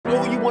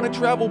want to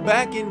travel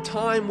back in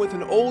time with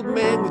an old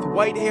man with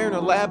white hair and a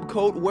lab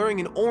coat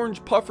wearing an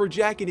orange puffer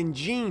jacket and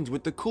jeans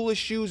with the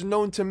coolest shoes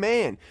known to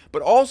man,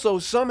 but also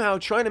somehow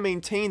trying to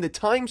maintain the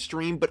time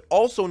stream but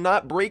also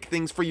not break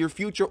things for your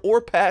future or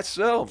past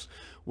selves.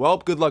 Well,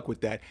 good luck with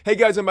that. Hey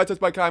guys, I'm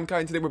TutsByKai. I'm Kai,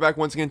 and today we're back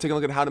once again taking a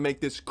look at how to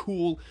make this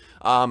cool,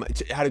 how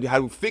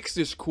to fix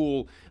this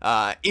cool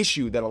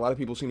issue that a lot of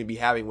people seem to be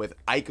having with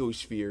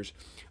icospheres.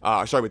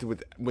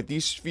 With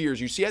these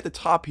spheres. You see at the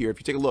top here, if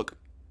you take a look,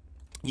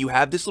 you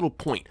have this little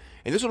point,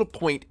 and this little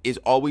point has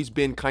always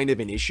been kind of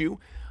an issue,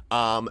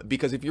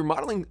 because if you're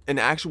modeling an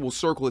actual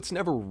circle, it's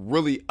never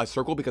really a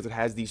circle because it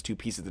has these two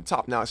pieces at the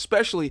top. Now,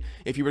 especially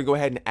if you were to go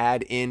ahead and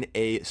add in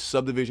a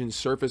subdivision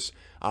surface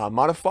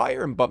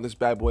modifier and bump this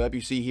bad boy up, you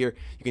see here,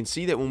 you can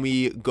see that when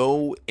we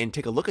go and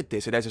take a look at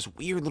this, it has this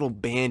weird little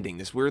banding,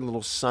 this weird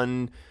little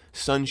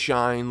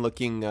sunshine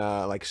looking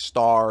like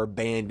star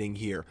banding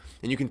here,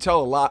 and you can tell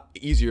a lot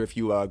easier if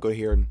you go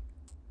here and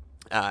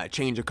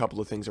change a couple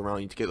of things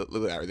around. You to get a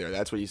little out there.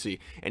 That's what you see.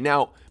 And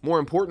now, more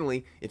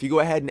importantly, if you go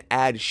ahead and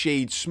add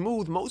shade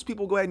smooth, most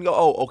people go ahead and go,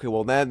 oh, okay,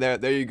 well,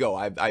 there you go.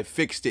 I've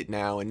fixed it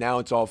now, and now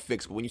it's all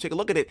fixed. But when you take a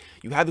look at it,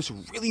 you have this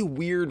really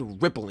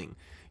weird rippling.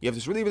 You have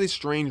this really, really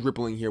strange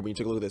rippling here when you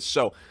take a look at this.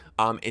 So,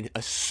 and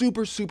a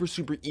super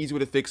easy way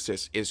to fix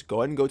this is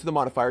go ahead and go to the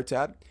modifier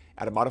tab,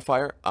 add a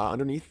modifier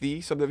underneath the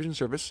subdivision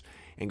surface,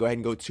 and go ahead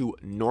and go to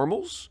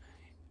normals,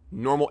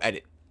 normal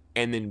edit.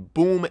 And then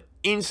boom,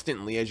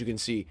 instantly, as you can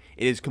see,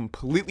 it is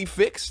completely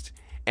fixed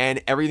and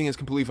everything is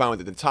completely fine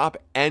with it. The top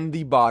and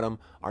the bottom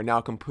are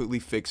now completely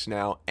fixed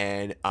now,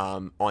 and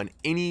on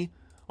any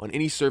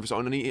surface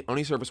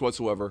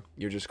whatsoever,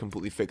 you're just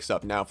completely fixed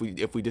up. Now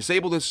if we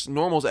disable this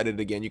normals edit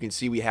again, you can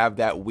see we have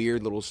that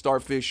weird little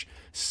starfish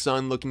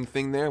sun looking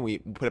thing there. We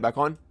put it back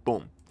on,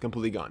 boom,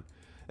 completely gone.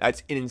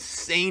 That's an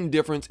insane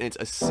difference, and it's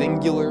a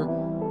singular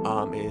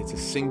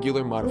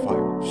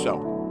modifier.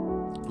 So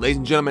ladies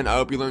and gentlemen, I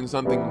hope you learned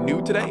something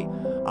new today.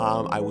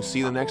 I will see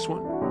you in the next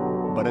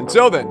one. But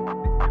until then,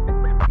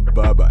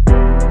 bye-bye.